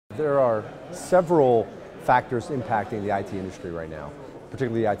There are several factors impacting the IT industry right now,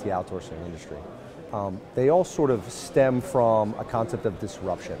 particularly the IT outsourcing industry. They all sort of stem from a concept of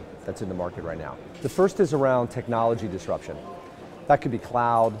disruption that's in the market right now. The first is around technology disruption. That could be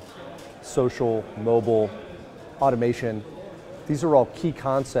cloud, social, mobile, automation. These are all key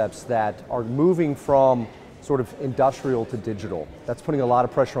concepts that are moving from sort of industrial to digital. That's putting a lot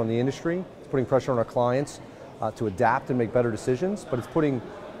of pressure on the industry, it's putting pressure on our clients to adapt and make better decisions, but it's putting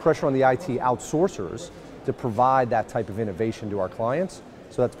pressure on the IT outsourcers to provide that type of innovation to our clients,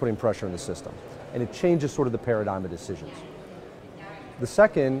 so that's putting pressure in the system. And it changes sort of the paradigm of decisions. The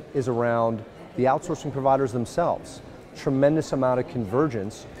second is around the outsourcing providers themselves. Tremendous amount of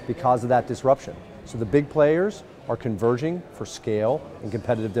convergence because of that disruption. So the big players are converging for scale and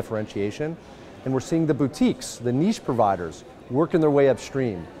competitive differentiation, and we're seeing the boutiques, the niche providers, working their way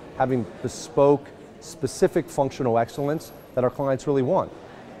upstream, having bespoke, specific functional excellence that our clients really want.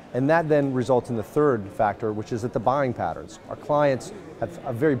 And that then results in the third factor, which is that the buying patterns. Our clients have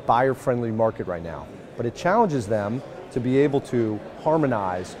a very buyer-friendly market right now, but it challenges them to be able to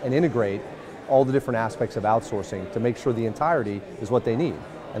harmonize and integrate all the different aspects of outsourcing to make sure the entirety is what they need.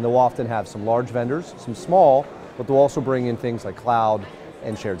 And they'll often have some large vendors, some small, but they'll also bring in things like cloud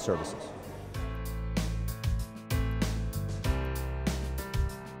and shared services.